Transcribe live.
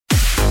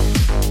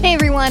Hey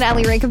everyone,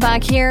 Ali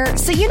Rakenbach here.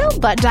 So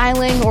butt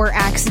dialing or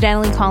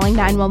accidentally calling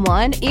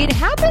 911, it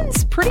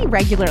happens pretty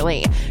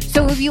regularly.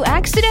 So if you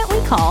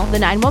accidentally call, the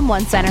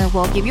 911 center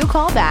will give you a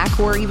call back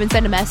or even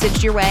send a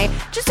message your way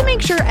just to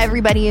make sure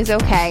everybody is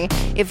okay.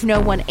 If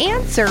no one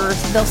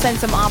answers, they'll send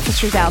some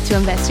officers out to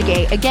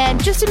investigate again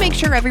just to make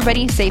sure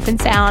everybody's safe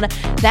and sound.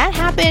 That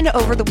happened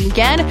over the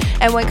weekend,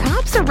 and when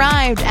cops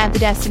arrived at the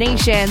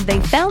destination, they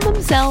found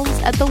themselves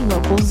at the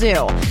local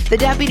zoo. The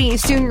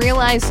deputies soon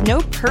realized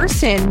no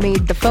person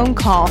made the phone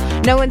call.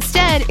 No,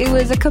 instead, it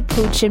was a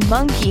capuchin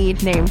monkey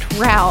named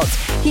Route.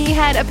 He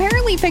had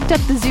apparently picked up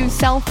the zoo's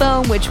cell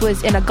phone, which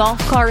was in a golf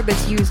cart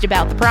that's used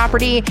about the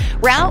property.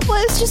 Route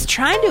was just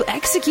trying to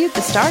execute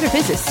the start of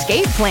his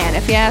escape plan,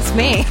 if you ask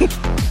me.